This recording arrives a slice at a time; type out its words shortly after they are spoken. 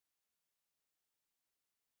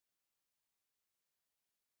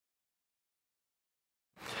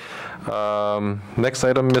Next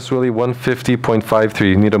item, Ms. Wille,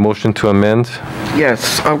 150.53. Need a motion to amend?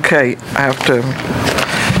 Yes, okay, I have to.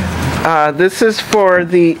 This is for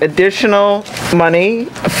the additional money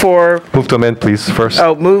for... Move to amend, please, first.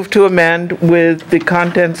 Oh, move to amend with the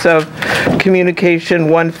contents of communication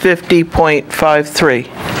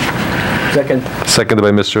 150.53. Second. Seconded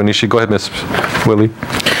by Mr. Onishi. Go ahead, Ms. Wille.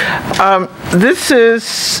 This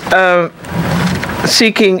is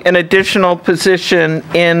seeking an additional position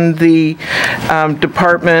in the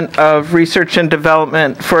Department of Research and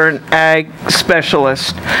Development for an ag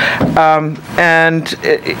specialist. And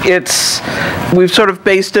we've sort of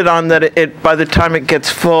based it on that by the time it gets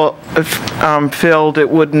filled, it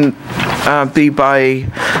wouldn't be by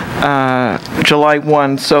July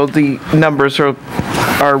 1, so the numbers are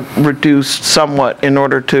reduced somewhat in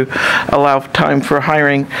order to allow time for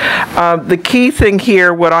hiring. The key thing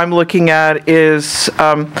here, what I'm looking at, is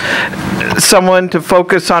someone to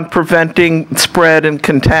focus on preventing spread and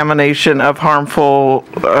contamination of harmful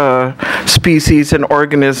species and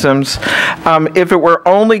organisms. If it were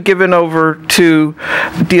only given over to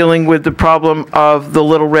dealing with the problem of the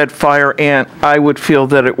little red fire ant, I would feel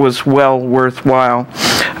that it was well worthwhile.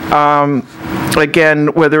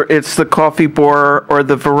 Again, whether it's the coffee borer or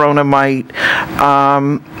the Verona mite,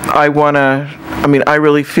 I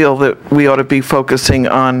really feel that we ought to be focusing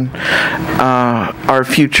on our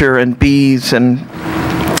future and bees and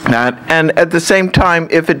that. And at the same time,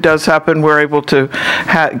 if it does happen, we're able to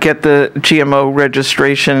get the GMO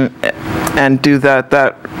registration and do that.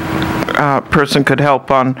 That person could help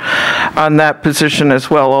on that position as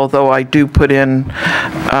well, although I do put in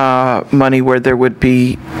money where there would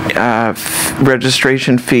be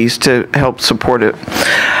registration fees to help support it.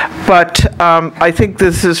 But I think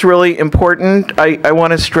this is really important. I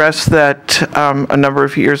want to stress that a number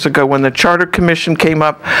of years ago when the Charter Commission came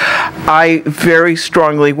up, I very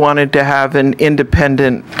strongly wanted to have an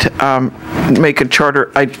independent,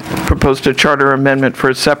 I proposed a charter amendment for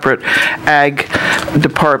a separate ag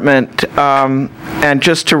department, and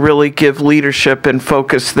just to really give leadership and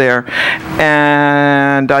focus there.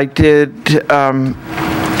 And I did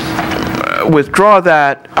withdraw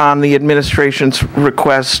that on the administration's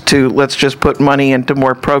request to let's just put money into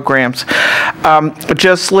more programs.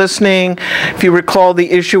 Just listening, if you recall the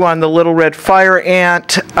issue on the little red fire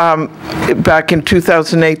ant, back in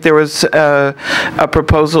 2008 there was a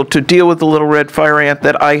proposal to deal with the little red fire ant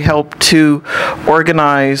that I helped to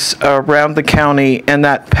organize around the county, and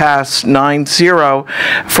that passed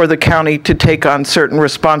 9-0 for the county to take on certain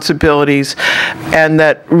responsibilities, and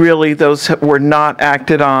that really those were not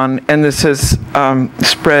acted on, and this has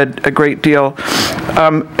spread a great deal.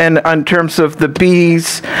 And in terms of the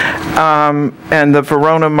bees and the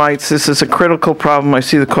Verona mites, this is a critical problem. I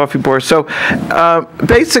see the coffee borer. So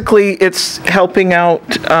basically, it's helping out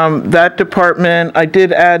that department. I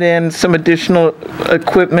did add in some additional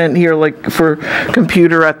equipment here, like for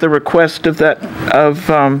computer, at the request of the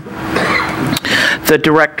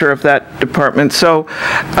director of that department. So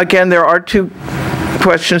again, there are two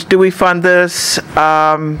questions. Do we fund this?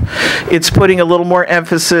 It's putting a little more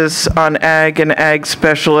emphasis on ag and ag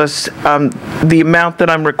specialists. The amount that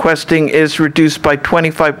I'm requesting is reduced by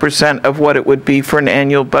 25% of what it would be for an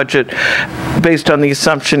annual budget, based on the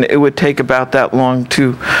assumption it would take about that long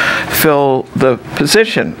to fill the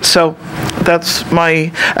position. So that's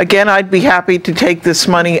again, I'd be happy to take this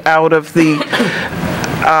money out of the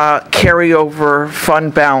carryover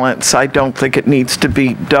fund balance. I don't think it needs to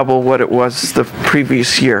be double what it was the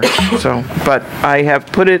previous year. So, but I have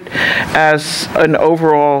put it as an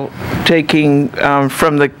overall taking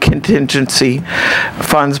from the contingency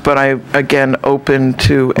funds, but I, again, open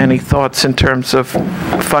to any thoughts in terms of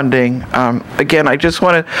funding. Again, I just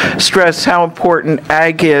want to stress how important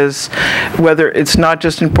ag is, whether it's not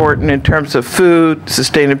just important in terms of food,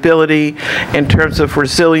 sustainability, in terms of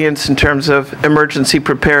resilience, in terms of emergency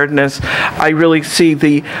preparedness. I really see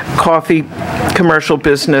the coffee commercial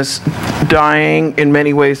business dying in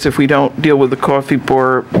many ways if we don't deal with the coffee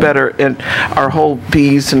borer better, and our whole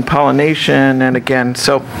bees and pollination. And again,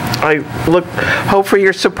 so I hope for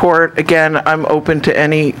your support. Again, I'm open to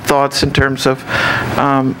any thoughts in terms of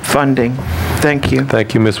funding. Thank you.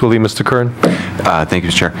 Thank you, Ms. Wille. Mr. Kern? Thank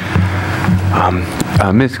you, Mr. Chair.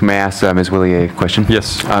 May I ask Ms. Wille a question?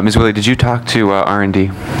 Yes. Ms. Wille, did you talk to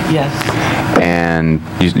R&D? Yes. And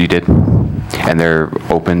you did? And they're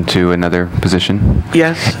open to another position?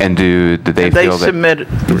 Yes. And did they feel that... They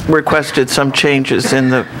requested some changes in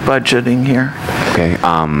the budgeting here. Okay.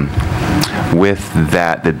 With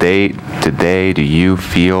that, do you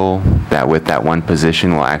feel that with that one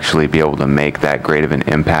position we'll actually be able to make that great of an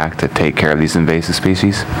impact to take care of these invasive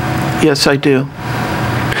species? Yes, I do.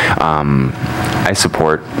 I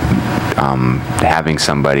support having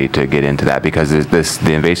somebody to get into that, because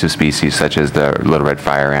the invasive species such as the little red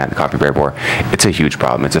fire ant, the coffee bear borer, it's a huge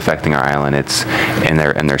problem. It's affecting our island.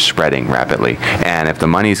 And they're spreading rapidly. And if the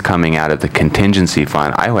money's coming out of the contingency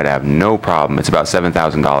fund, I would have no problem. It's about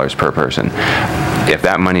 $7,000 per person. If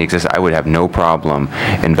that money exists, I would have no problem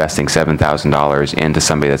investing $7,000 into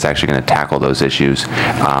somebody that's actually going to tackle those issues.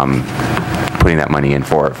 Putting that money in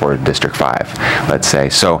for District 5, let's say.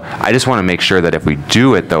 So I just want to make sure that if we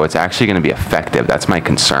do it, though, it's actually going to be effective. That's my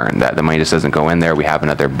concern, that the money just doesn't go in there. We have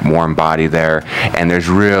another warm body there, and there's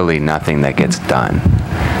really nothing that gets done.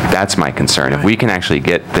 That's my concern. If we can actually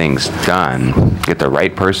get things done, get the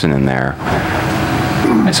right person in there,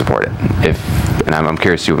 I support it. And I'm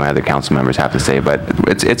curious to see what my other council members have to say, but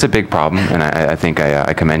it's a big problem, and I think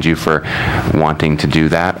I commend you for wanting to do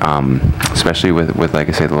that, especially with, like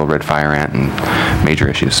I say, the little red fire ant and major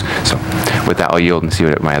issues. So with that, I'll yield and see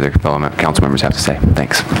what my other fellow council members have to say.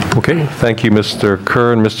 Thanks. Okay, thank you, Mr.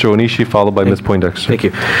 Kern. Mr. Onishi, followed by Ms. Poindexter. Thank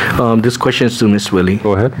you. This question is to Ms. Wille.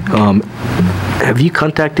 Go ahead. Have you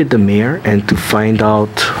contacted the mayor and to find out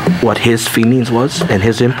what his feelings was and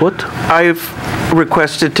his input? I've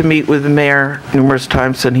requested to meet with the mayor numerous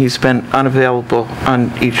times, and he's been unavailable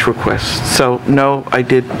on each request. So, no, I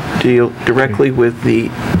did deal directly with the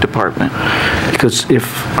department. Because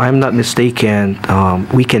if I'm not mistaken,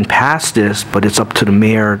 we can pass this, but it's up to the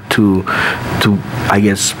mayor to I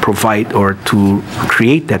guess, provide or to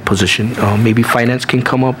create that position. Maybe finance can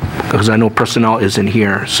come up, because I know personnel isn't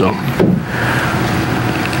here, so.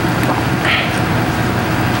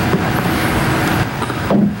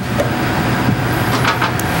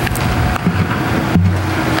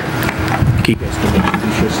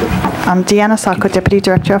 I'm Deanna Sacco, Deputy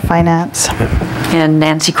Director of Finance. And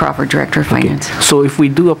Nancy Crawford, Director of Finance. Okay. So if we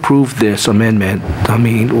do approve this amendment, I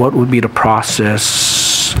mean, what would be the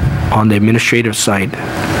process on the administrative side?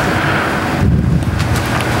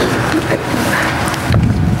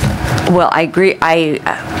 Well, I agree.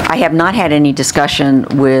 I have not had any discussion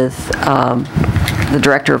with the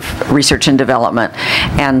Director of Research and Development.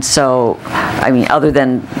 And so, I mean, other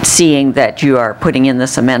than seeing that you are putting in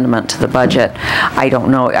this amendment to the budget, I don't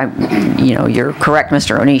know. You know, you're correct,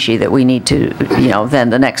 Mr. Onishi, that we need to, you know, then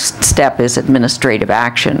the next step is administrative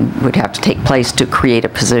action would have to take place to create a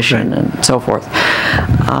position and so forth.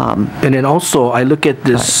 And then also, I look at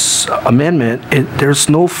this amendment, there's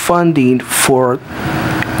no funding for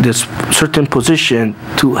this certain position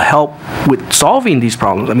to help with solving these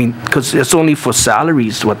problems. I mean, because it's only for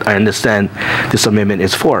salaries, what I understand this amendment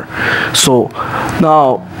is for. So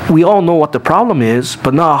now we all know what the problem is,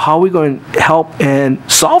 but now how are we going to help and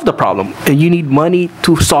solve the problem? And you need money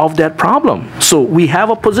to solve that problem. So we have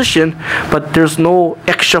a position, but there's no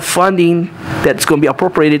extra funding that's going to be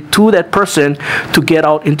appropriated to that person to get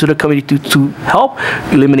out into the community to help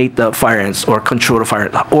eliminate the fire ants or control the fire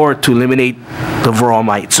ants or to eliminate the varroa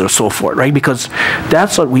mites or so forth, right? Because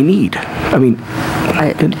that's what we need. I mean,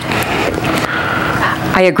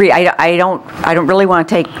 I agree. I don't really want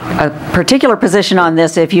to take a particular position on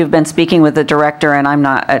this if you've been speaking with the director and I'm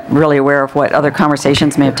not really aware of what other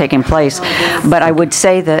conversations may have taken place. But I would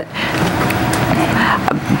say that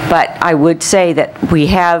we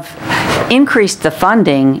have increased the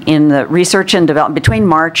funding in the research and development. Between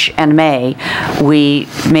March and May, we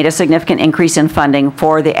made a significant increase in funding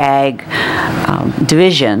for the Ag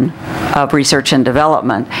division of research and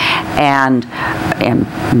development. And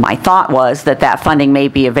my thought was that funding may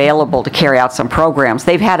be available to carry out some programs.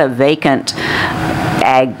 They've had a vacant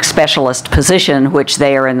Ag specialist position, which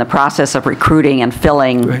they are in the process of recruiting and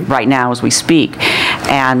filling right now as we speak.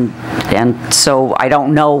 And so I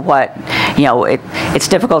don't know what, you know, it's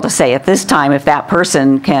difficult to say at this time if that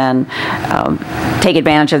person can take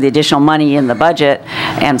advantage of the additional money in the budget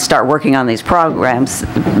and start working on these problems,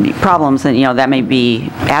 and, you know, that may be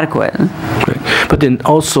adequate. But then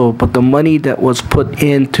also, but the money that was put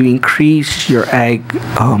in to increase your Ag,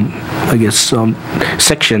 I guess,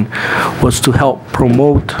 section was to help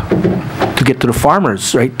promote, to get to the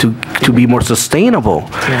farmers, right, to be more sustainable.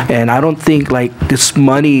 Yeah. And I don't think like this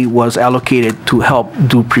money was allocated to help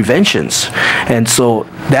do preventions. And so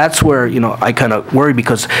that's where, you know, I kind of worry,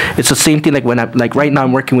 because it's the same thing like when like right now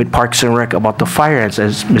I'm working with Parks and Rec about the fire ants,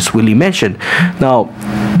 as Ms. Wille mentioned. Now,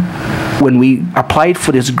 when we applied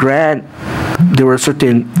for this grant, there were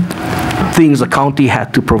certain things the county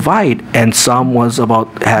had to provide, and some was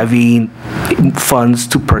about having funds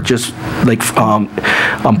to purchase like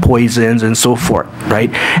poisons and so forth,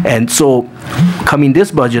 right? And so coming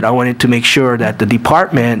this budget, I wanted to make sure that the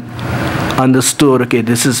department understood, okay,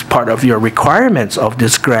 this is part of your requirements of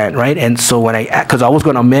this grant, right? And so when because I was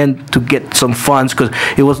going to amend to get some funds, because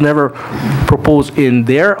it was never proposed in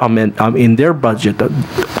their in their budget, the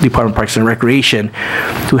Department of Parks and Recreation,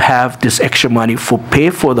 to have this extra money for pay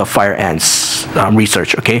for the fire ants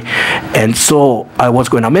research, okay? And so I was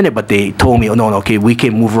going to amend it, but they told me, oh, no, okay, we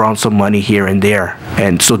can move around some money here and there.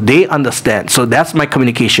 And so they understand. So that's my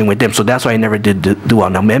communication with them. So that's why I never did do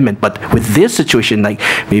an amendment. But with this situation, like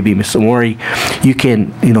maybe Ms. Omori, you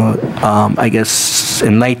can, I guess,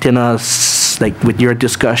 enlighten us, like with your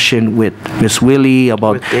discussion with Ms. Wille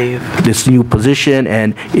about this new position,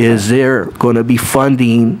 and is there going to be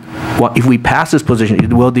funding? Well, if we pass this position,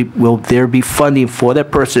 will there be funding for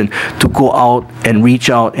that person to go out and reach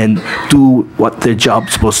out and do what their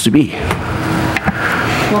job's supposed to be?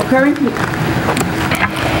 Well, currently...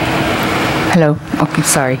 Hello. Okay,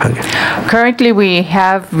 sorry. Okay. Currently, we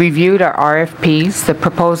have reviewed our RFPs. The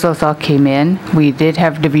proposals all came in. We did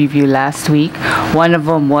have the review last week. One of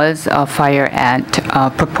them was a fire ant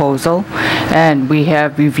proposal, and we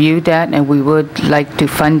have reviewed that, and we would like to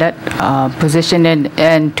fund that position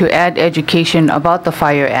and to add education about the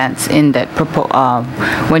fire ants in that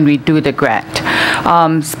when we do the grant.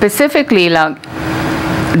 Specifically, like,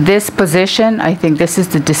 this position, I think this is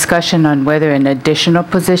the discussion on whether an additional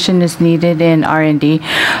position is needed in R&D.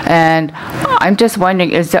 And I'm just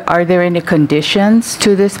wondering, are there any conditions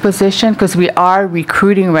to this position? Because we are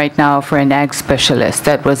recruiting right now for an ag specialist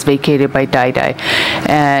that was vacated by Dai.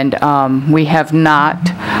 And we have not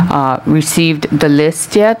received the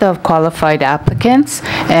list yet of qualified applicants,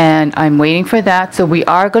 and I'm waiting for that. So we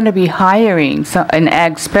are going to be hiring an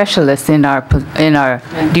ag specialist in our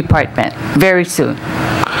department very soon.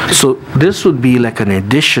 So this would be like an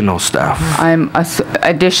additional staff.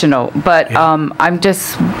 Additional, but I'm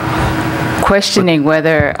just questioning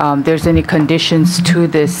whether there's any conditions to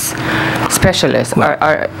this specialist.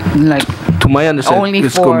 Are like, to my understanding,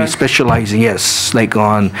 it's going to be specializing, yes, like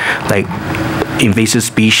on like invasive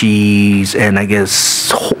species, and I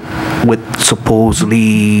guess with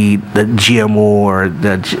supposedly the GMO or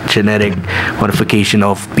the genetic modification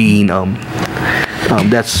of being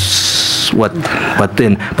that's what. But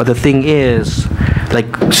the thing is,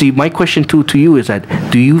 like, see, my question to you is that,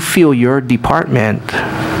 do you feel your department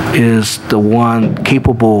is the one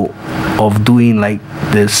capable of doing like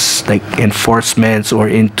this, like enforcements or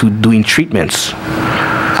into doing treatments?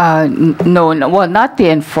 No, well, not the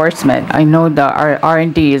enforcement. I know our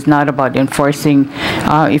R&D is not about enforcing.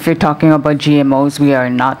 If you're talking about GMOs, we are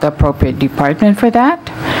not the appropriate department for that.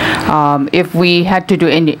 If we had to do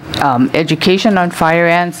any education on fire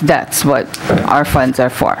ants, that's what our funds are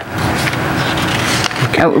for.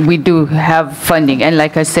 We do have funding, and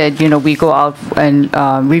like I said, we go out and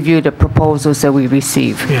review the proposals that we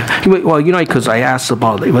receive. Yeah. Well, because I asked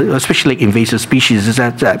about, especially like invasive species, is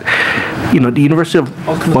that the University of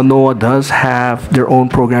Manoa does have their own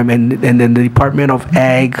program, and then the Department of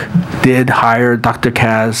Ag did hire Dr.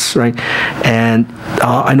 Kaz, right? And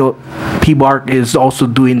I know PBARC is also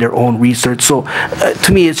doing their own research. So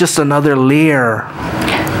to me, it's just another layer.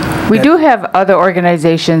 We do have other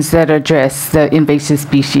organizations that address the invasive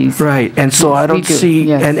species. Right, and so I don't see,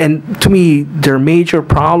 yes. and to me, their major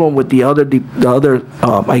problem with the other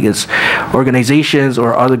I guess, organizations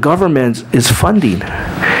or other governments is funding,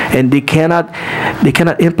 and they cannot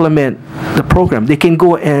implement the program. They can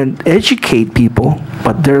go and educate people,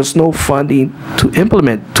 but there's no funding to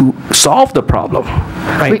implement to solve the problem.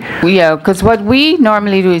 Right? Yeah, because what we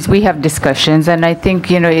normally do is we have discussions, and I think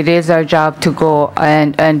it is our job to go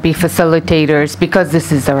and be facilitators, because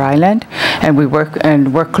this is our island, and we work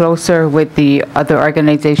closer with the other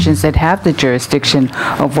organizations that have the jurisdiction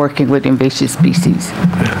of working with invasive species.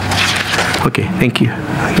 Okay, thank you.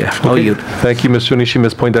 Yeah, I'll yield. Thank you, Mr. Onishi.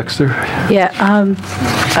 Ms. Poindexter? Yeah,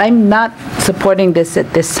 I'm not supporting this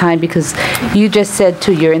at this time because you just said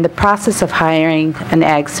too, you're in the process of hiring an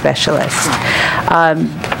ag specialist. I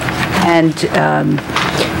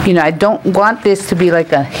don't want this to be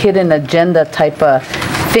like a hidden agenda type of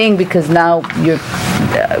thing, because now we're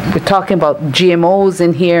talking about GMOs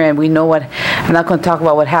in here, and we know what. I'm not going to talk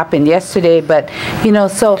about what happened yesterday, but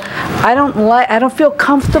so I don't feel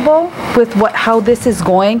comfortable with how this is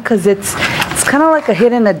going, because it's kind of like a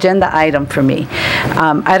hidden agenda item for me.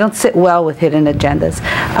 I don't sit well with hidden agendas.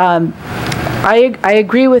 I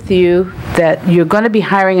agree with you that you're going to be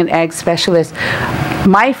hiring an ag specialist.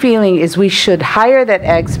 My feeling is we should hire that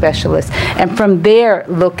ag specialist, and from there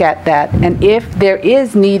look at that. And if there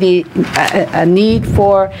is a need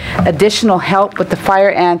for additional help with the fire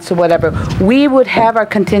ants or whatever, we would have our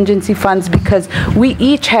contingency funds, because we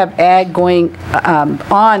each have ag going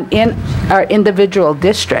on in our individual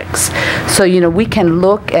districts. So, we can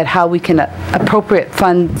look at how we can appropriate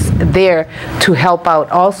funds there to help out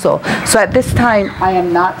also. So at this time, I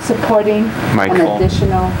am not supporting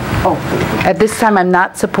at this time, I'm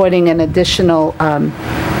not supporting an additional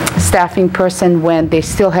staffing person when they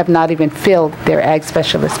still have not even filled their ag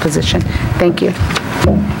specialist position. Thank you.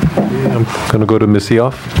 I'm going to go to Ms.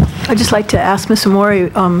 Eoff. I'd just like to ask Ms.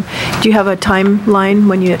 Omori, do you have a timeline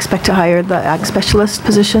when you expect to hire the ag specialist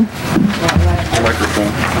position?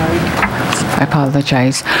 I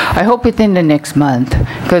apologize. I hope within the next month,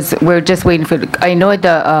 because we're just waiting for, I know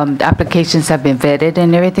the applications have been vetted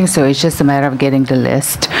and everything, so it's just a matter of getting the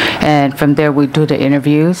list. And from there, we do the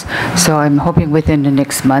interviews. So I'm hoping within the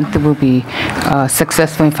next month, we'll be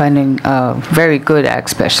successful in finding a very good ag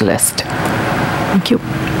specialist. Thank you.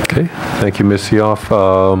 Okay, thank you, Ms. Eoff.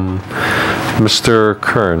 Mr.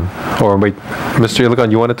 Kern, or wait, Mr.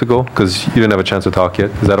 Ilagan, you wanted to go? Because you didn't have a chance to talk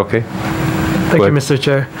yet. Is that okay? Thank you, Mr.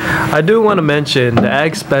 Chair. I do want to mention the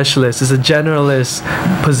ag specialist is a generalist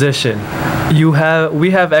position.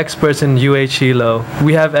 We have experts in UH Hilo.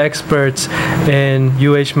 We have experts in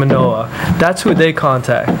UH Manoa. That's who they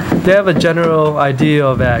contact. They have a general idea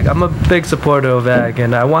of ag. I'm a big supporter of ag,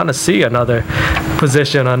 and I want to see another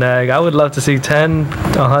position on ag. I would love to see 10,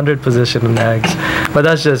 100 positions in ags, but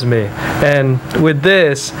that's just me. And with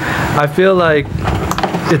this, I feel like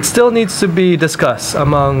it still needs to be discussed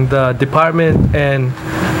among the department and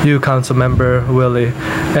you, Council Member Wille,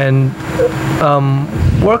 and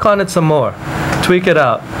work on it some more, tweak it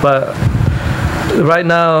out. But right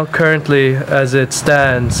now, currently, as it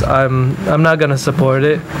stands, I'm not gonna support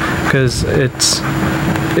it because it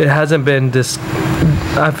hasn't been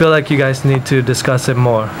I feel like you guys need to discuss it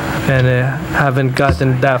more, and it haven't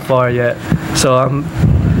gotten that far yet. So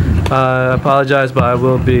I apologize, but I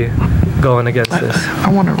will be going against this. I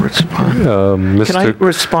want to respond. Can I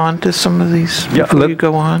respond to some of these before you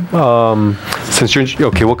go on? Since you're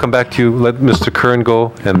okay, we'll come back to you. Let Mr. Kern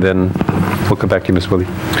go, and then we'll come back to you, Ms. Wille.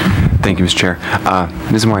 Thank you, Mr. Chair.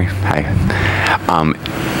 Ms. Omori, hi.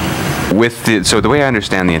 So the way I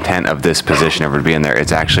understand the intent of this position ever to be in there,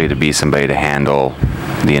 it's actually to be somebody to handle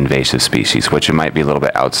the invasive species, which it might be a little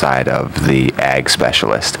bit outside of the ag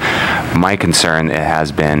specialist. My concern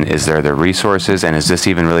has been, is there the resources, and is this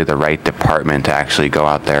even really the right department to actually go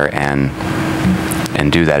out there and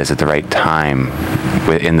do that? Is it the right time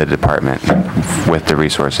within the department with the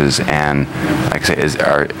resources? And like I say,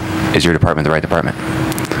 is your department the right department?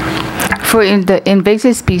 For the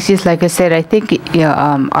invasive species, like I said, I think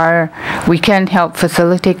we can help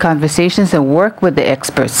facilitate conversations and work with the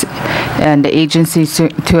experts and the agencies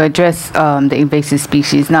to address the invasive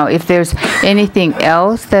species. Now, if there's anything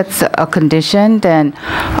else that's a condition, then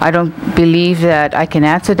I don't believe that I can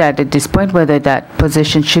answer that at this point, whether that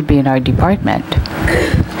position should be in our department.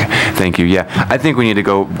 Thank you. Yeah, I think we need to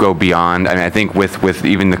go beyond. I mean, I think with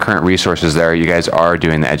even the current resources there, you guys are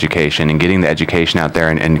doing the education and getting the education out there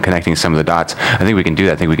and connecting some of the dots. I think we can do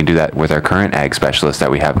that. I think we can do that with our current ag specialists that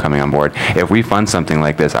we have coming on board. If we fund something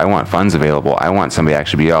like this, I want funds available. I want somebody to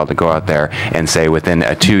actually be able to go out there and say within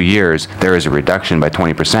 2 years, there is a reduction by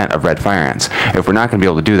 20% of red fire ants. If we're not going to be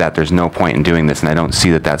able to do that, there's no point in doing this, and I don't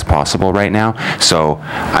see that that's possible right now. So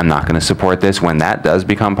I'm not going to support this. When that does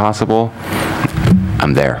become possible,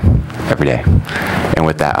 I'm there every day. And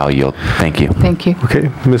with that, I'll yield. Thank you. Thank you. Okay,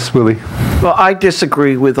 Ms. Wille. Well, I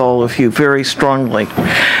disagree with all of you very strongly.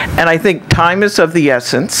 And I think time is of the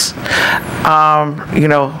essence.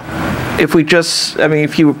 If we just,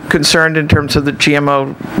 if you're concerned in terms of the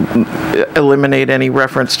GMO, eliminate any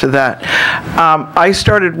reference to that. I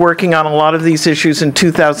started working on a lot of these issues in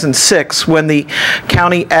 2006 when the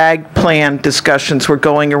county ag plan discussions were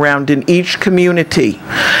going around in each community.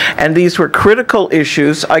 And these were critical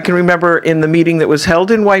issues. I can remember in the meeting that was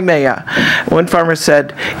held in Waimea, one farmer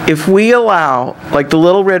said, if we allow, like the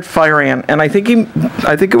little red fire ant, and I think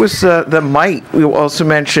it was the mite we also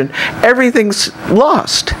mentioned, everything's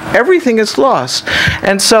lost. Everything is lost.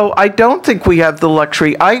 And so I don't think we have the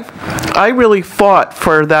luxury. I really fought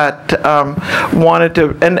for that, wanted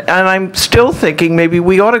to, and I'm still thinking maybe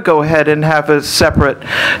we ought to go ahead and have a separate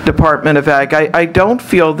Department of Ag. I don't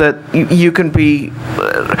feel that you can be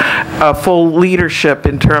a full leadership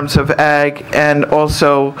in terms of ag and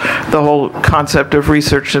also the whole concept of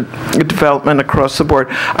research and development across the board.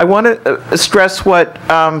 I want to stress what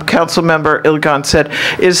Council Member Ilagan said,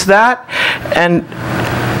 is that, and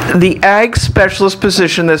the ag specialist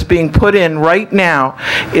position that's being put in right now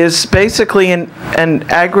is basically an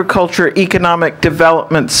agriculture economic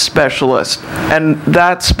development specialist, and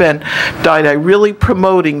that's been really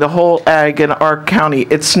promoting the whole ag in our county.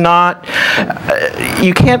 It's not,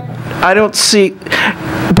 you can't, I don't see,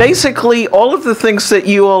 basically, all of the things that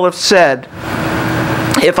you all have said,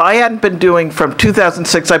 if I hadn't been doing from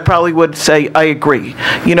 2006, I probably would say, I agree.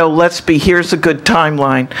 You know, here's a good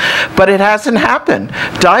timeline. But it hasn't happened.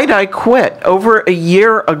 Dai quit over a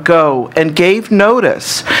year ago and gave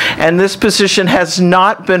notice. And this position has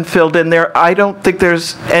not been filled in there. I don't think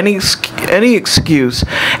there's any excuse.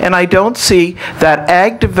 And I don't see that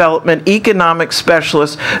ag development economic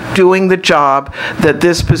specialist doing the job that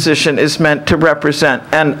this position is meant to represent.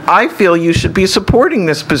 And I feel you should be supporting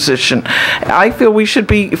this position. I feel we should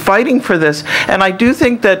be fighting for this. And I do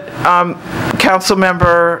think that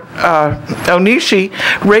Councilmember Onishi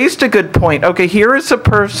raised a good point. Okay, here is a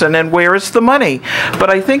person and where is the money? But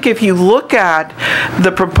I think if you look at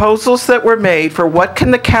the proposals that were made for what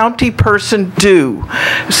can the county person do,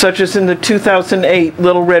 such as in the 2008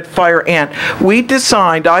 Little Red Fire Ant, we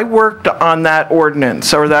designed, I worked on that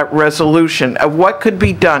ordinance or that resolution of what could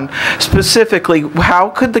be done specifically. How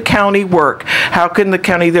could the county work? How can the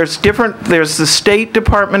county, there's the State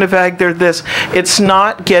Department of Ag, it's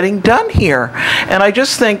not getting done here. And I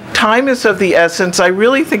just think time is of the essence. I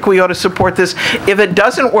really think we ought to support this. If it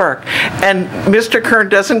doesn't work and Mr. Kern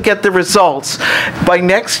doesn't get the results by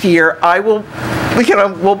next year, I will,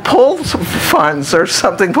 we'll pull funds or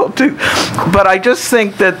something we'll do. But I just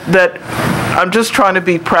think that I'm just trying to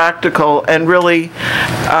be practical and really,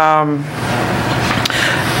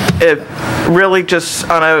 really just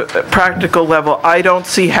on a practical level, I don't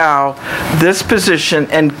see how this position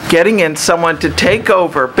and getting in someone to take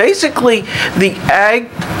over, basically the ag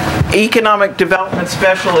economic development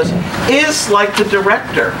specialist is like the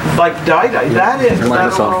director, like Dai. That is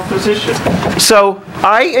that overall position. So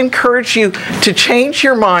I encourage you to change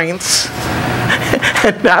your minds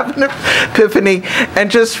and have an epiphany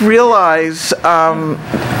and just realize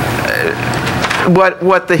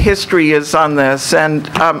what the history is on this. And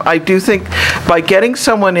I do think by getting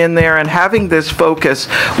someone in there and having this focus,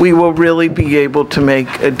 we will really be able to make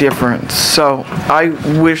a difference. So I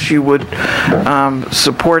wish you would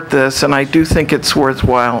support this, and I do think it's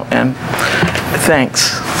worthwhile, and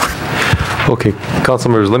thanks. Okay, council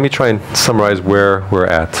members, let me try and summarize where we're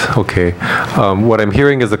at. Okay, what I'm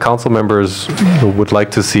hearing is the council members would like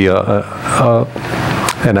to see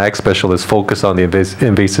an ag specialist focus on the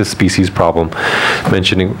invasive species problem,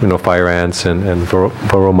 mentioning fire ants and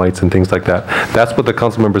varroa mites and things like that. That's what the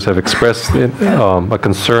council members have expressed a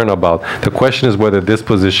concern about. The question is whether this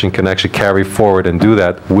position can actually carry forward and do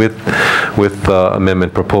that with the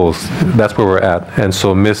amendment proposed. That's where we're at. And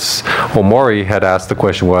so Ms. Omori had asked the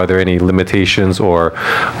question, well, are there any limitations or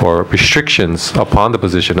restrictions upon the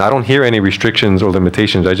position? I don't hear any restrictions or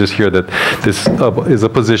limitations. I just hear that this is a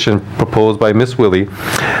position proposed by Ms. Wille,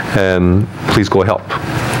 and please go help.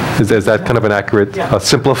 Is that kind of an accurate,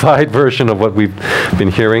 simplified version of what we've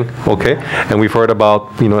been hearing? Okay. And we've heard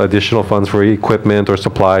about, additional funds for equipment or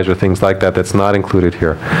supplies or things like that that's not included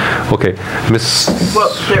here. Okay.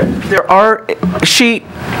 Well, there are, she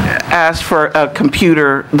asked for a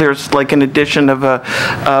computer. There's like an addition of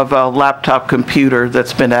a laptop computer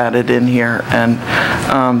that's been added in here, and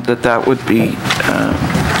that would be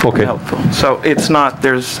helpful. So it's not,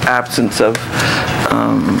 there's absence of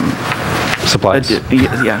supplies.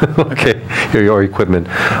 Yeah. Okay, your equipment.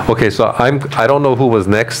 Okay, so I don't know who was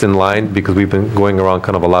next in line because we've been going around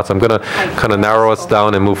kind of a lot. So I'm going to kind of narrow us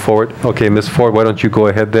down and move forward. Okay, Ms. Ford, why don't you go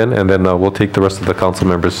ahead then, and then we'll take the rest of the council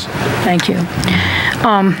members. Thank you.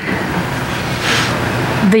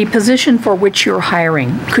 The position for which you're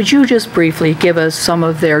hiring, could you just briefly give us some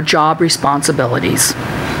of their job responsibilities?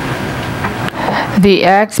 The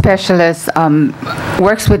ag specialist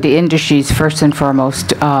works with the industries first and foremost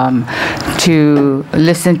to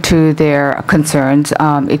listen to their concerns.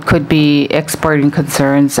 It could be exporting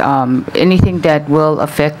concerns, anything that will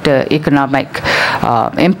affect the economic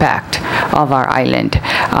impact of our island.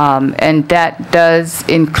 And that does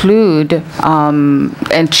include,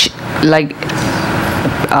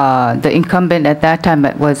 the incumbent at that time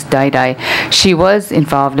was Dai. She was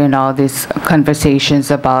involved in all these conversations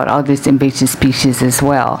about all these invasive species as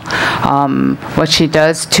well. What she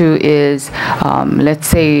does too is, let's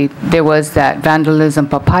say there was that vandalism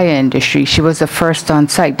papaya industry. She was the first on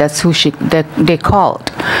site. That's who they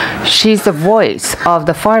called. She's the voice of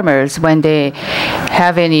the farmers when they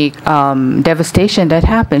have any devastation that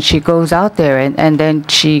happens. She goes out there and then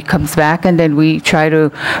she comes back, and then we try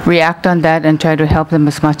to react on that and try to help them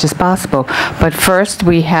as much as possible. But first,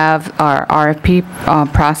 we have our RFP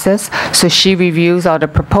process. So she reviews all the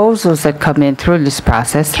proposals that come in through this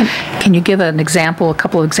process. Can you give an example, a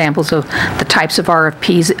couple of examples of the types of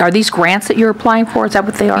RFPs? Are these grants that you're applying for? Is that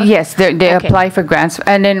what they are? Yes, they Okay. apply for grants.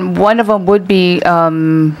 And then one of them would be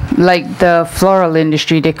like the floral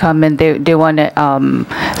industry. They come and they want to,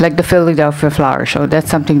 like the Philadelphia Flower Show. That's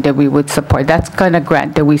something that we would support. That's kind of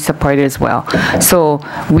grant that we support as well. So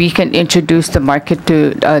we can introduce the market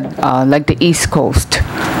to like the East Coast.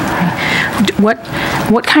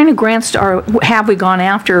 What kind of grants have we gone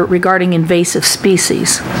after regarding invasive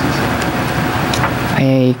species?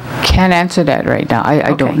 I can't answer that right now.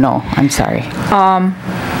 I don't know. I'm sorry.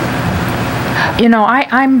 You know,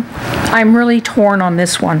 I'm really torn on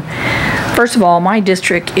this one. First of all, my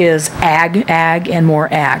district is ag, and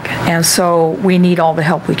more ag, and so we need all the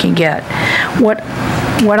help we can get.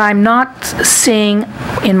 What I'm not seeing,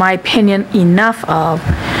 in my opinion, enough of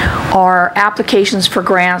are applications for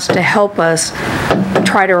grants to help us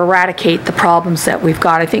try to eradicate the problems that we've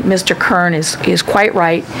got. I think Mr. Kern is quite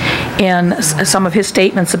right in some of his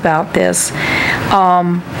statements about this.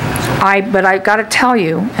 But I've got to tell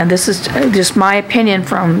you, and this is just my opinion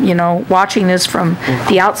from, watching this from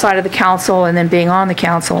the outside of the council and then being on the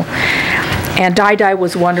council, and Dai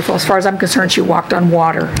was wonderful. As far as I'm concerned, she walked on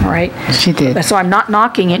water, all right? She did. So I'm not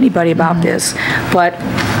knocking anybody about this, but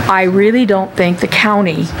I really don't think the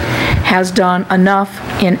county has done enough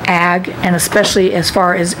in ag, and especially as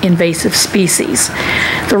far as invasive species.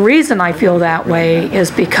 The reason I feel that way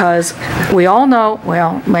is because we all know,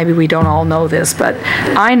 well, maybe we don't all know this, but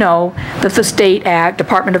I know that the state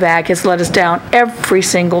Department of Ag has let us down every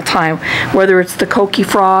single time, whether it's the coqui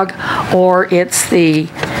frog or it's the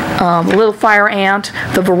little fire ant,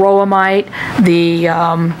 the varroa mite, the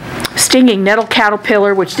stinging nettle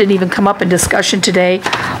caterpillar, which didn't even come up in discussion today.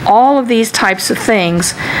 All of these types of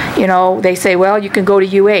things, they say, well, you can go to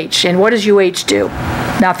UH. And what does UH do?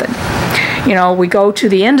 Nothing. We go to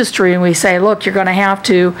the industry and we say, look, you're going to have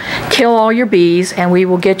to kill all your bees and we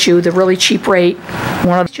will get you the really cheap rate.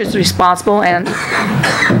 One of the is responsible, and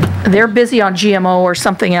they're busy on GMO or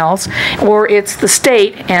something else, or it's the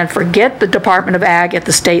state, and forget the Department of Ag at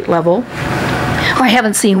the state level. I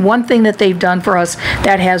haven't seen one thing that they've done for us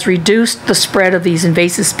that has reduced the spread of these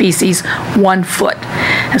invasive species 1 foot.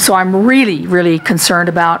 And so I'm really, really concerned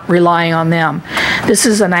about relying on them. This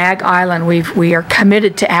is an ag island. We are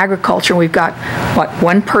committed to agriculture. We've got,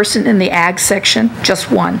 one person in the ag section?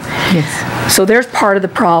 Just one. Yes. So there's part of the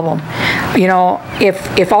problem.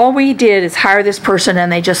 If all we did is hire this person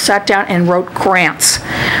and they just sat down and wrote grants,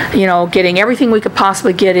 getting everything we could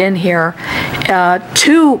possibly get in here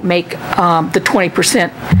to make the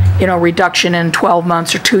 20% reduction in 12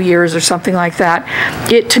 months or 2 years or something like that,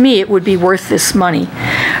 to me it would be worth this money.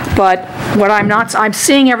 But what I'm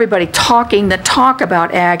seeing everybody talking the talk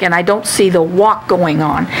about ag, and I don't see the walk going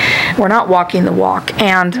on. We're not walking the walk,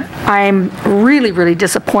 and I'm really, really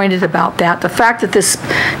disappointed about that. The fact that this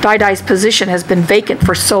Dai's position has been vacant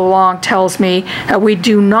for so long tells me that we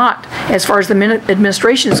do not, as far as the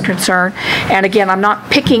administration is concerned, and again, I'm not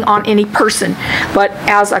picking on any person, but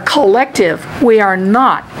as a collective, we are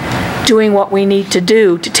not doing what we need to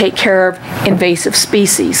do to take care of invasive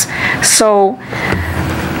species. So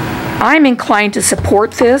I'm inclined to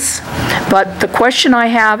support this, but the question I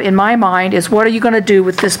have in my mind is, what are you going to do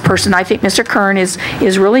with this person? I think Mr. Kern is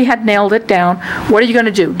really had nailed it down. What are you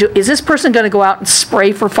going to do? Is this person going to go out and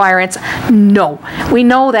spray for fire ants? No. We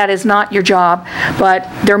know that is not your job, but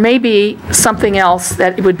there may be something else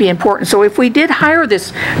that would be important. So if we did hire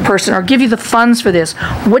this person or give you the funds for this,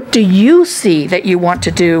 what do you see that you want to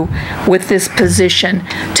do with this position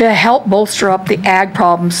to help bolster up the ag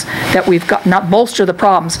problems that we've got, not bolster the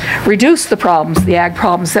problems, reduce the problems, the ag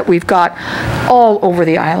problems that we've got all over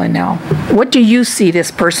the island now? What do you see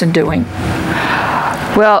this person doing?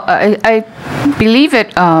 Well, I believe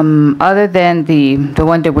it, other than the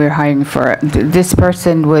one that we're hiring for, this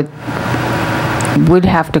person would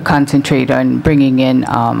have to concentrate on bringing in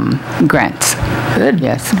grants. Good.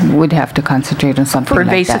 Yes, would have to concentrate on something for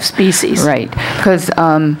like invasive that. Species. Right, because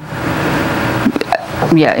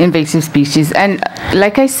invasive species, and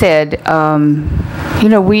like I said,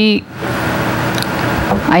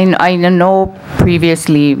 I know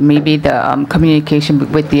previously maybe the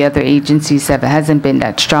communication with the other agencies hasn't been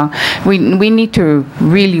that strong. We need to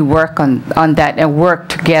really work on that and work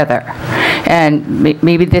together. And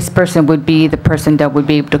maybe this person would be the person that would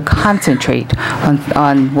be able to concentrate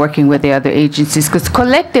on working with the other agencies, because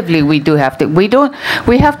collectively we do have to.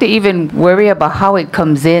 We have to even worry about how it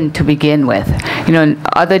comes in to begin with,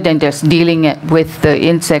 other than just dealing with the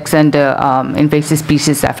insects and the invasive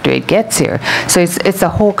species after it gets here. So it's a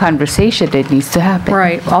whole conversation that needs to happen.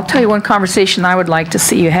 Right. I'll tell you one conversation I would like to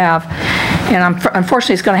see you have, and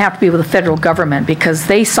unfortunately it's going to have to be with the federal government, because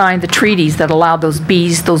they signed the treaties that allowed those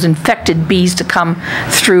bees, those infected bees, to come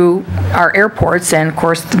through our airports. And of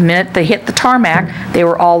course, the minute they hit the tarmac, they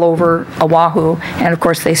were all over Oahu, and of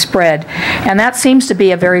course they spread. And that seems to be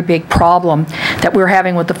a very big problem that we're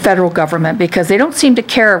having with the federal government, because they don't seem to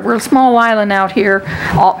care. We're a small island out here,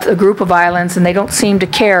 a group of islands, and they don't seem to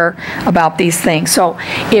care about these things. So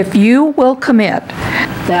if you will commit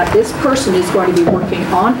that this person is going to be working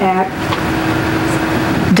on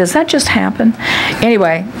does that just happen?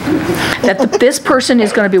 Anyway, that this person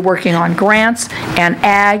is going to be working on grants and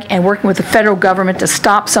ag and working with the federal government to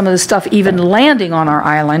stop some of the stuff even landing on our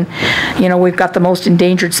island. We've got the most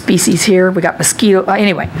endangered species here. We got mosquito.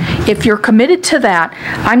 Anyway, if you're committed to that,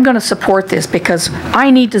 I'm going to support this, because I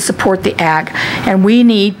need to support the ag, and we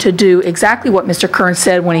need to do exactly what Mr. Kern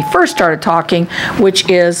said when he first started talking, which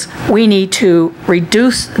is we need to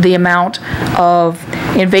reduce the amount of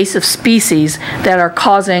invasive species that are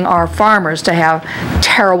causing our farmers to have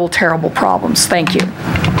terrible, terrible problems. Thank you.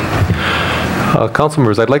 Council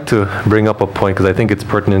members, I'd like to bring up a point because I think it's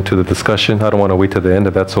pertinent to the discussion. I don't want to wait to the end,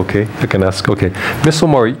 if that's okay. I can ask. Okay. Ms.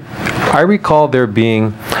 Omori, I recall there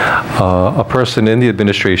being a person in the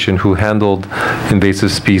administration who handled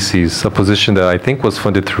invasive species, a position that I think was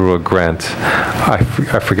funded through a grant. I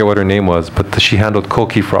forget what her name was, but she handled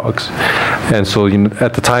coqui frogs. And so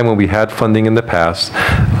at the time when we had funding in the past,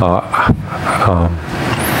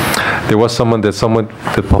 there was someone that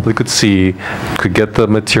the public could see, could get the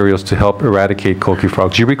materials to help eradicate coqui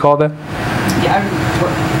frogs. Do you recall that? Yeah.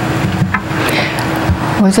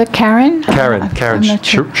 Was it Karen? Karen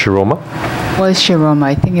Shiroma? Was Shiroma,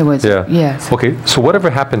 I think it was. Yeah. Yes. Okay, so whatever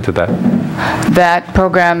happened to that? That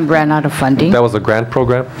program ran out of funding. That was a grant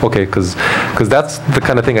program? Okay, because that's the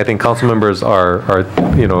kind of thing I think council members are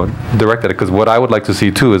directed at, because what I would like to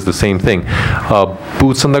see too is the same thing.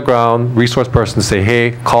 Boots on the ground, resource person say,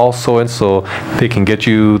 hey, call so-and-so, they can get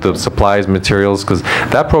you the supplies, materials, because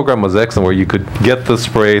that program was excellent where you could get the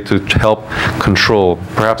spray to help control,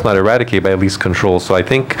 perhaps not eradicate, but at least control. So I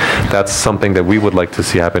think that's something that we would like to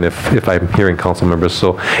see happen if I'm hearing council members.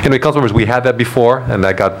 So anyway, council members, we had that before, and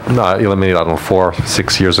that got eliminated, I don't know, 4 or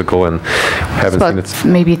 6 years ago, and haven't seen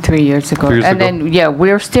it. Maybe 3 years ago. Then, yeah,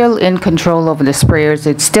 we're still in control over the sprayers.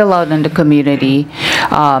 It's still out in the community.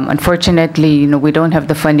 Unfortunately, we don't have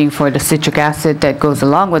the funding for the citric acid that goes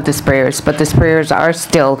along with the sprayers, but the sprayers are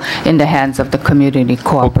still in the hands of the community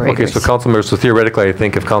cooperators. Okay, so council members, so theoretically, I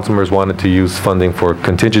think if council members wanted to use funding for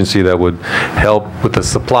contingency that would help with the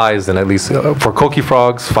supplies, and at least for coqui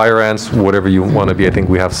frogs, fire ants, whatever you want to be, I think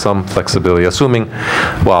we have some flexibility, assuming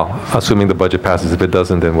the budget passes. If it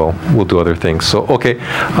doesn't, then we'll do other things. So, okay,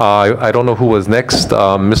 I don't know who was next.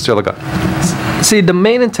 Mr. Ilagan. See, the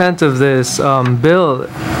main intent of this bill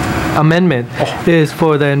amendment is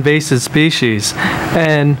for the invasive species.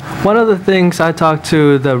 And one of the things I talked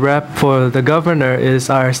to the rep for the governor is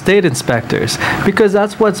our state inspectors, because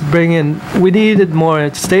that's what's bringing, we needed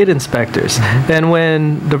more state inspectors. And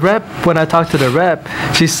when I talked to the rep,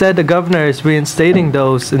 she said the governor is reinstating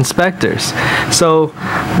those inspectors. So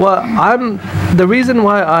the reason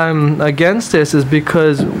why I'm against this is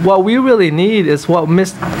because what we really need is what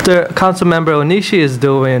Mr. Councilmember Onishi is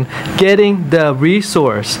doing, getting the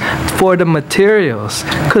resource for the materials,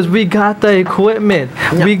 because we got the equipment,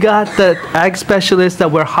 we got the ag specialists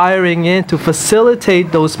that we're hiring in to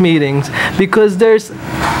facilitate those meetings, because there's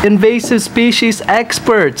invasive species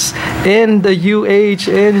experts in the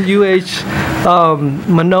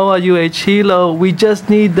Manoa, Hilo. We just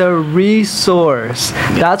need the resource.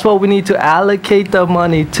 That's what we need to allocate the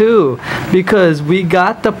money to, because we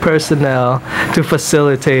got the personnel to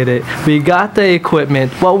facilitate it. We got the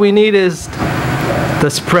equipment. What we need is the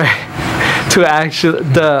spray to actually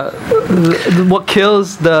what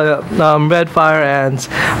kills the red fire ants,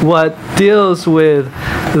 what deals with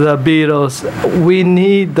the beetles. We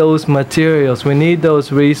need those materials. We need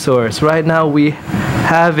those resources. Right now we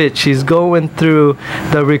have it. She's going through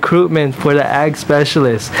the recruitment for the ag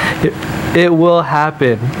specialist. It will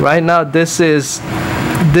happen. Right now this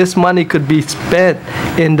money could be spent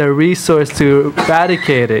in the resource to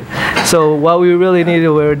eradicate it. So what we really need,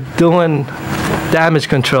 we're doing damage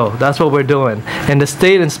control. That's what we're doing. And the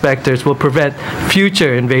state inspectors will prevent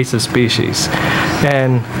future invasive species.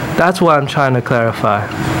 And that's what I'm trying to clarify.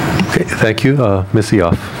 Okay. Okay, thank you. Ms.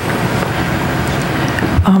 Eoff.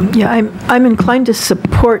 Yeah, I'm inclined to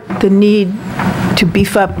support the need to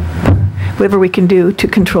beef up whatever we can do to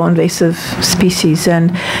control invasive species.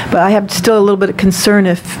 But I have still a little bit of concern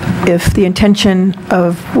if the intention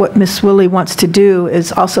of what Ms. Wille wants to do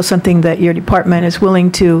is also something that your department is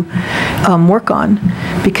willing to work on,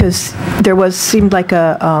 because there seemed like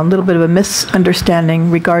a little bit of a misunderstanding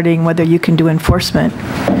regarding whether you can do enforcement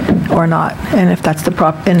or not, and if that's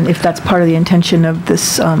if that's part of the intention of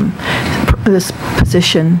this this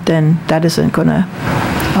position, then that isn't going to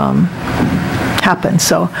happen.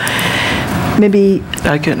 So maybe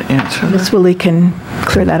I can answer. Ms. Wille can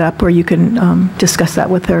clear that up, or you can discuss that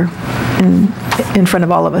with her in front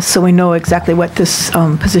of all of us, so we know exactly what this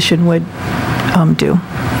position would do.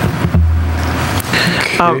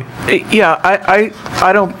 Yeah,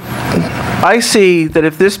 I don't. I see that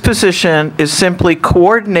if this position is simply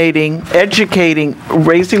coordinating, educating,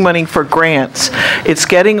 raising money for grants, it's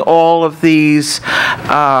getting all of these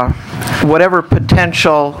whatever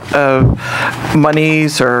potential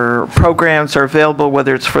monies or programs are available,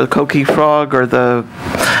 whether it's for the coqui frog or the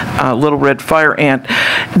little red fire ant.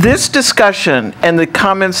 This discussion and the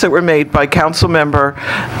comments that were made by Council Member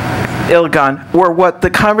Ilagan were what the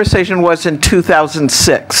conversation was in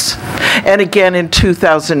 2006 and again in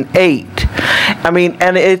 2008. I mean,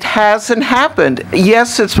 and it hasn't happened.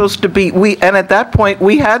 Yes, it's supposed to be, and at that point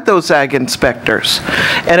we had those ag inspectors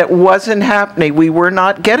and it wasn't happening. We were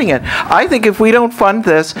not getting it. I think if we don't fund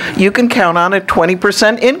this, you can count on a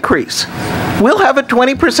 20% increase. We'll have a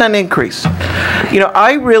 20% increase. You know,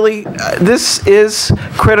 I really, this is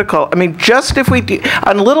critical. I mean, just if we do,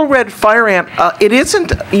 on Little Red Fire Ant, it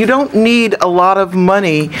isn't, you don't need a lot of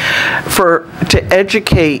money to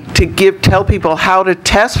educate, to tell people how to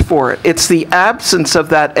test for it. It's the absence of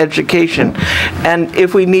that education. And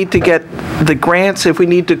if we need to get the grants, if we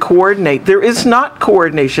need to coordinate, there is not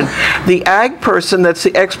coordination. The ag person that's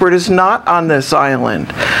the expert is not on this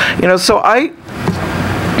island. You know, so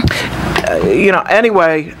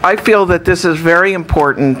anyway, I feel that this is very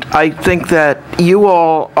important. I think that you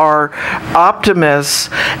all are optimists,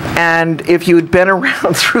 and if you had been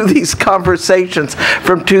around through these conversations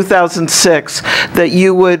from 2006, that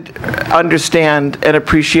you would understand and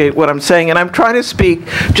appreciate what I'm saying. And I'm trying to speak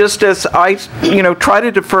just as I, try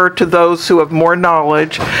to defer to those who have more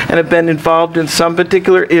knowledge and have been involved in some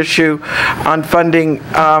particular issue on funding,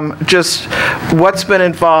 just what's been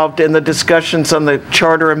involved in the discussions on the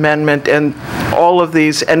charter amendment and all of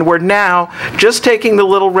these, and we're now just taking the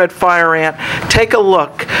Little Red Fire Ant. Take a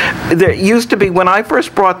look. There used to be, when I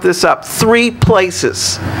first brought this up, 3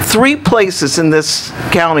 places in this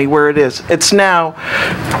county where it is. It's now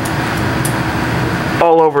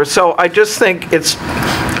all over. So I just think it's,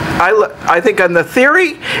 I think on the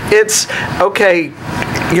theory, it's okay,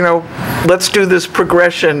 let's do this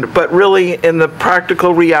progression, but really in the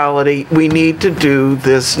practical reality, we need to do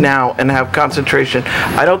this now and have concentration.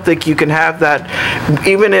 I don't think you can have that,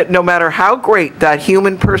 no matter how great that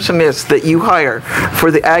human person is that you hire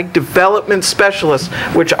for the ag development specialist,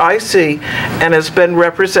 which I see and has been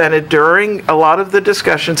represented during a lot of the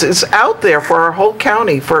discussions, is out there for our whole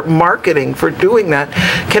county, for marketing, for doing that,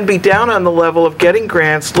 can be down on the level of getting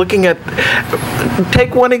grants, looking at,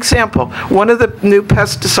 take one example, one of the new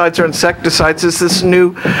pesticides or insecticides is this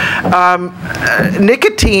new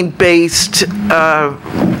nicotine-based, I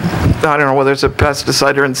don't know whether it's a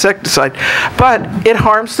pesticide or insecticide, but it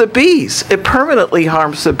harms the bees. It permanently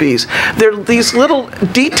harms the bees. There are these little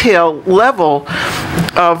detail level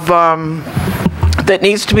of that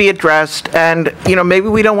needs to be addressed, and maybe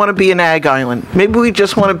we don't want to be an ag island. Maybe we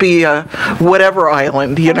just want to be a whatever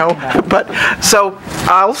island, But so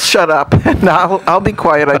I'll shut up and I'll be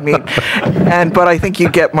quiet. But I think you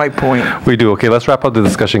get my point. We do. Okay, let's wrap up the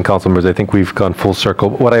discussion, council members. I think we've gone full circle.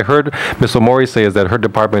 What I heard Ms. Omori say is that her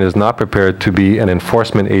department is not prepared to be an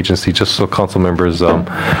enforcement agency, just so council members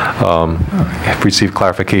have received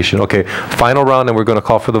clarification. Okay, final round, and we're going to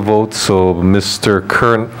call for the vote. So Mr.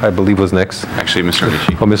 Kern, I believe, was next. Actually, Mr.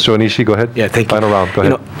 Onishi. Oh, Mr. Onishi, go ahead. Yeah, thank you. Final round, go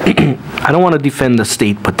ahead. I don't want to defend the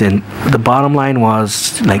state, but then the bottom line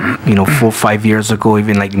was, 5 years ago,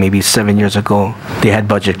 even maybe 7 years ago, they had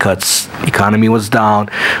budget cuts. Economy was down.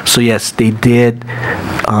 So yes, they did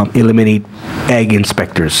eliminate ag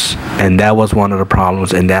inspectors, and that was one of the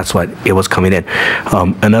problems, and that's what it was coming in.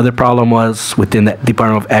 Another problem was within that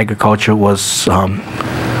Department of Agriculture was,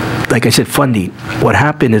 like I said, funding. What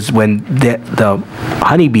happened is when the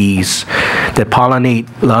honeybees that pollinate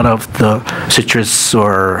a lot of the citrus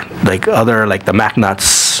or the mac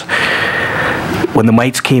nuts, when the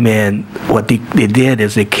mites came in, what they did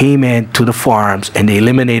is they came into the farms and they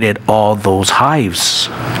eliminated all those hives.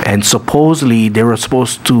 And supposedly they were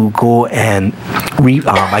supposed to go and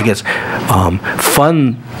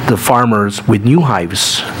fund the farmers with new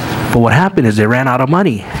hives. But what happened is they ran out of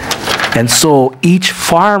money. And so each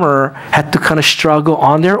farmer had to kind of struggle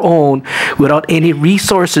on their own without any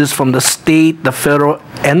resources from the state, the federal,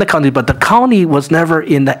 and the county. But the county was never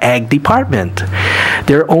in the ag department.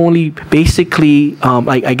 They're only basically,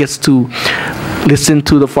 to listen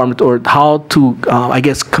to the farmers or how to,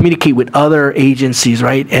 communicate with other agencies,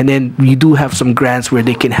 right? And then we do have some grants where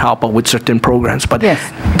they can help out with certain programs. But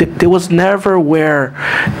there was never where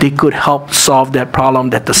they could help solve that problem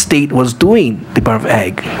that the state was doing, Department of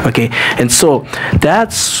Ag, okay? And so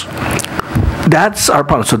that's our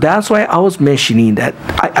problem. So that's why I was mentioning that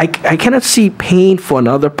I cannot see paying for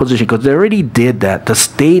another position because they already did that. The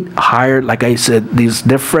state hired, like I said, these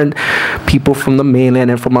different people from the mainland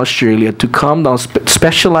and from Australia to come down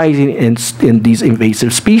specializing in these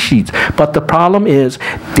invasive species. But the problem is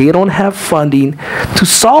they don't have funding to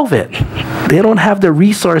solve it. They don't have the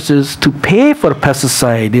resources to pay for the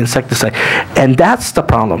pesticide, the insecticide. And that's the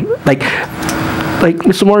problem. Like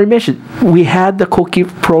Mr. Omori mentioned, we had the coqui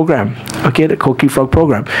program, okay, the coqui frog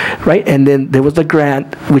program, right? And then there was the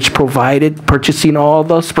grant which provided purchasing all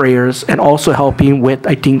the sprayers and also helping with,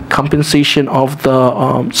 I think, compensation of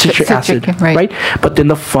the citric acid, right? But then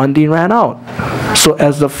the funding ran out. So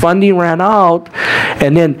as the funding ran out,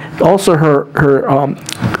 and then also her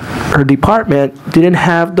department didn't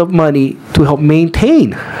have the money to help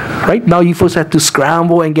maintain. Right now, you folks have to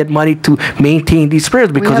scramble and get money to maintain these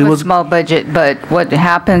sprayers because it was a small budget. But what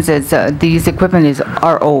happens is these equipment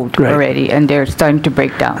are old already, and they're starting to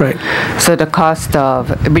break down. Right. So the cost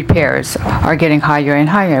of repairs are getting higher and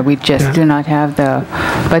higher. We just do not have the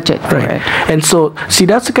budget for it. And so, see,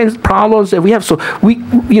 that's the kind of problems that we have. So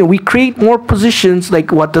we create more positions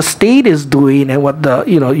like what the state is doing and what the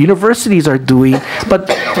universities are doing, but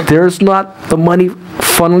there's not the money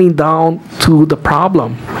funneling down to the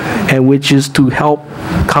problem, and which is to help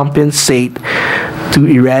compensate, to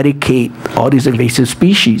eradicate all these invasive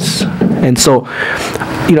species. And so,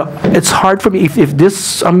 it's hard for me if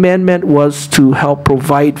this amendment was to help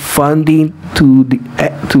provide funding to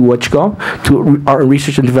our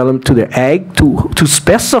research and development to their ag to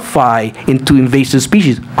specify into invasive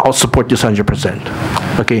species. I'll support this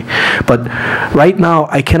 100%. Okay, but right now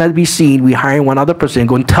I cannot be seen we hiring one other person and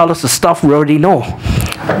go and tell us the stuff we already know.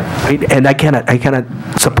 Right? And I cannot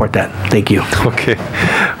support that. Thank you. Okay,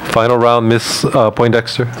 final round, Ms.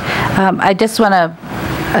 Poindexter. I just want to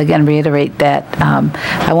again reiterate that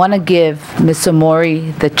I want to give Ms.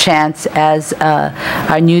 Omori the chance as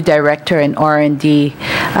our new director in R&D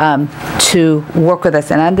to work with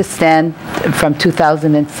us. And I understand from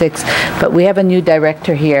 2006, but we have a new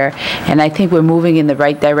director here, and I think we're moving in the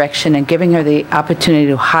right direction and giving her the opportunity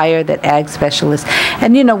to hire that ag specialist.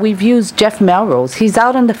 And we've used Jeff Melrose. He's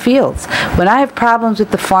out in the fields. When I have problems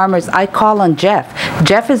with the farmers, I call on Jeff.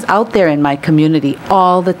 Jeff is out there in my community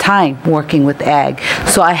all the time working with ag.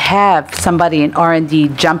 So I have somebody in R&D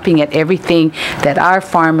jumping at everything that our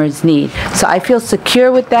farmers need. So I feel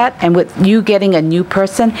secure with that, and with you getting a new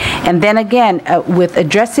person. And then again, with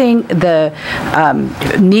addressing the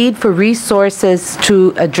need for resources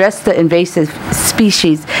to address the invasive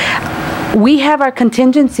species, we have our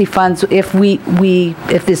contingency funds if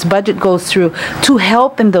if this budget goes through to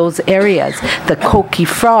help in those areas. The coqui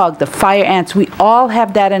frog, the fire ants, we all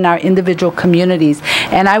have that in our individual communities.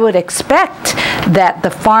 And I would expect that the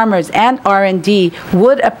farmers and R&D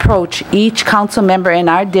would approach each council member in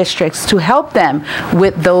our districts to help them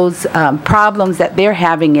with those problems that they're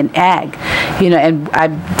having in ag. And I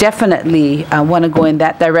definitely want to go in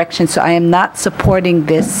that direction. So I am not supporting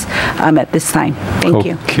this at this time. Thank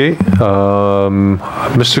you. Okay.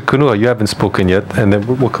 Mr. Kanuha, you haven't spoken yet, and then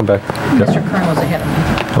we'll come back. Mr. Kern was ahead of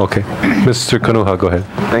me. Okay. Mr. Kanuha, go ahead.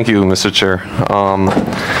 Thank you, Mr. Chair.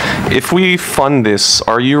 If we fund this,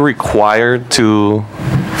 are you required to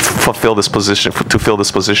fill this position?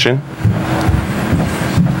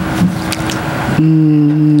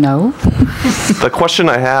 No. The question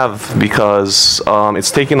I have, because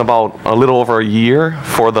it's taken about a little over a year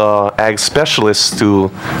for the ag specialists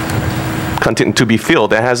to continue to be filled.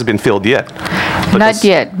 That hasn't been filled yet. But not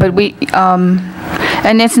yet, but we,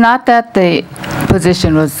 and it's not that the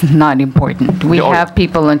position was not important. We have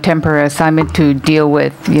people on temporary assignment to deal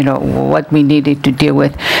with, what we needed to deal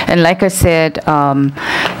with. And like I said,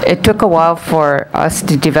 it took a while for us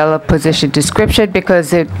to develop position description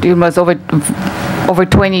because it was over over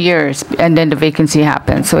 20 years, and then the vacancy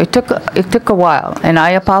happened. So it took a while, and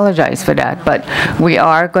I apologize for that. But we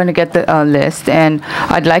are going to get the list, and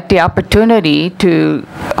I'd like the opportunity to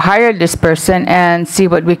hire this person and see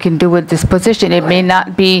what we can do with this position. It may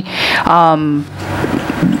not be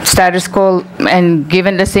status quo and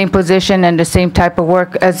given the same position and the same type of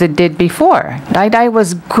work as it did before. Dai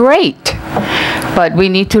was great, but we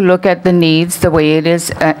need to look at the needs the way it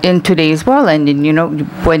is in today's world. And you know,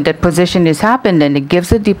 when that position has happened, then it gives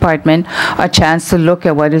the department a chance to look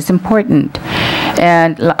at what is important.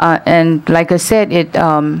 And like I said, it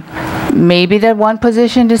maybe that one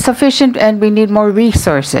position is sufficient, and we need more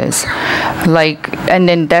resources. And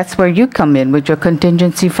then that's where you come in with your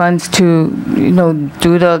contingency funds to, you know,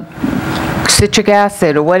 do the citric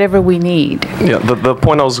acid or whatever we need. Yeah, the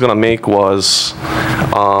point I was going to make was,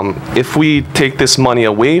 if we take this money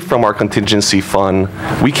away from our contingency fund,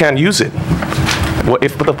 we can't use it.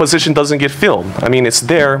 If the position doesn't get filled, I mean, it's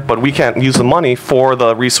there, but we can't use the money for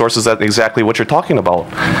the resources that exactly what you're talking about.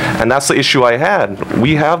 And that's the issue I had.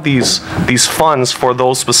 We have these funds for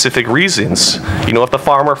those specific reasons. You know, if the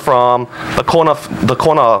farmer from the Kona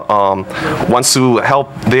wants to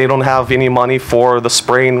help, they don't have any money for the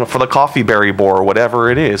spraying for the coffee berry borer or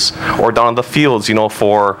whatever it is, or down in the fields, you know,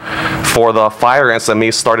 for the fire ants that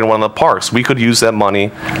may start in one of the parks, we could use that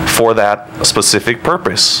money for that specific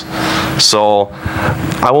purpose. So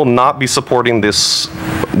I will not be supporting this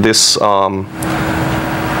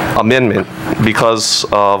amendment because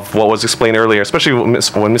of what was explained earlier, especially when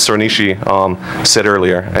Mr. Onishi said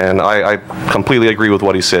earlier, and I completely agree with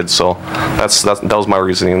what he said. So that was my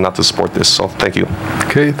reasoning not to support this. So thank you.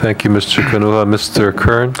 Okay, thank you, Mr. Kanuha. Mr.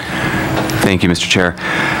 Kern. Thank you, Mr. Chair.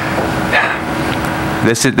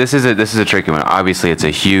 This is a tricky one. Obviously, it's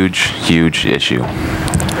a huge issue.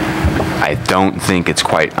 I don't think it's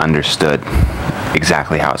quite understood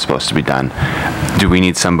exactly how it's supposed to be done. Do we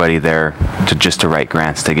need somebody there to write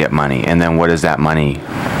grants to get money? And then what does that money,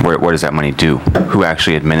 where does that money do? Who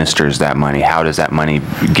actually administers that money? How does that money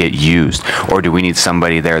get used? Or do we need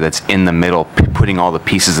somebody there that's in the middle, putting all the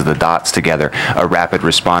pieces of the dots together, a rapid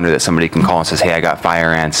responder that somebody can call and says, hey, I got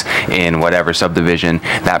fire ants in whatever subdivision.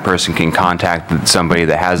 That person can contact somebody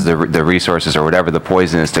that has the resources or whatever the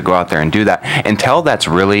poison is to go out there and do that. Until that's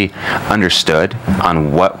really understood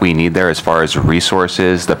on what we need there as far as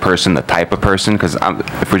resources, the person, the type of person, because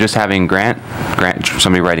if we're just having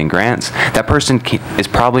somebody writing grants, that person is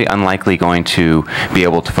probably unlikely going to be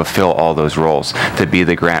able to fulfill all those roles, to be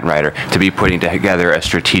the grant writer, to be putting together a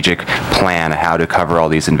strategic plan of how to cover all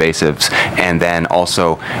these invasives, and then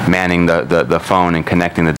also manning the phone and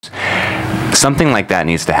connecting the... Something like that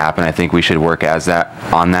needs to happen. I think we should work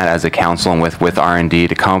on that as a council and with R&D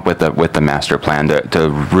to come up with the master plan to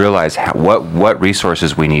realize what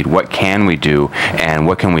resources we need, what can we do, and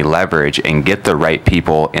what can we leverage and get the right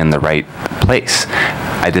people in the right place.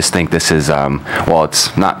 I just think this is, well,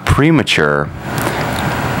 it's not premature,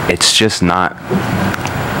 it's just not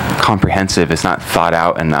comprehensive. It's not thought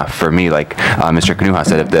out enough for me. Like Mr. Kanuha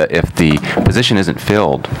said, if the position isn't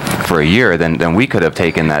filled for a year, then we could have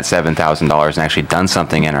taken that $7,000 and actually done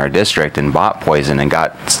something in our district and bought poison and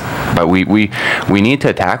got. But we need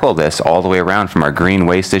to tackle this all the way around, from our green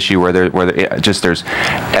waste issue where there's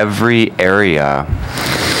every area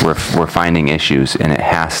we're finding issues, and it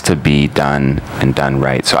has to be done and done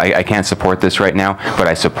right. So I can't support this right now, but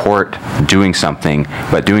I support doing something,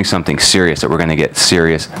 but doing something serious that we're going to get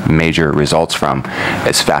serious, major results from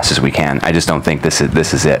as fast as we can. I just don't think this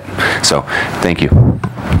is it. So thank you.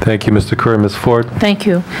 Thank you, Mr. Curry. Ms. Ford. Thank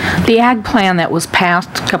you. The ag plan that was passed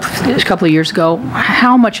a couple of years ago,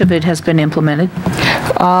 how much of it has been implemented?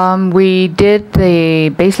 We did the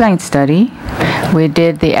baseline study. We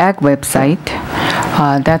did the ag website.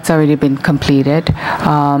 That's already been completed.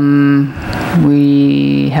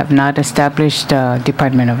 We have not established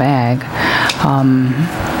Department of Ag.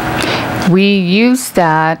 We use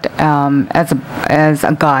that as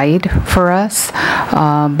a guide for us,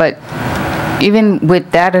 but even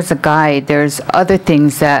with that as a guide, there's other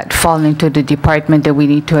things that fall into the department that we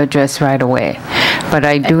need to address right away. But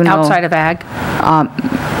I do know... Outside of Ag?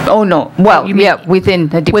 Oh, no. Well, yeah, within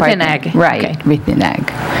the department. Within Ag? Right, okay. Within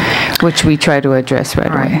Ag, which we try to address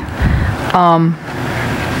right away.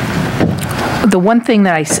 The one thing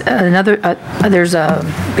that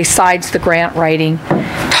besides the grant writing,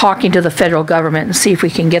 talking to the federal government and see if we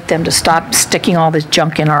can get them to stop sticking all this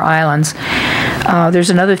junk in our islands.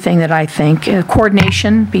 There's another thing that I think,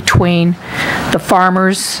 coordination between the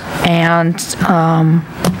farmers and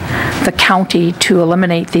the county to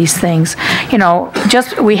eliminate these things. You know,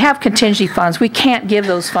 we have contingency funds. We can't give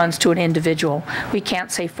those funds to an individual. We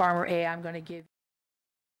can't say, Farmer A, I'm going to give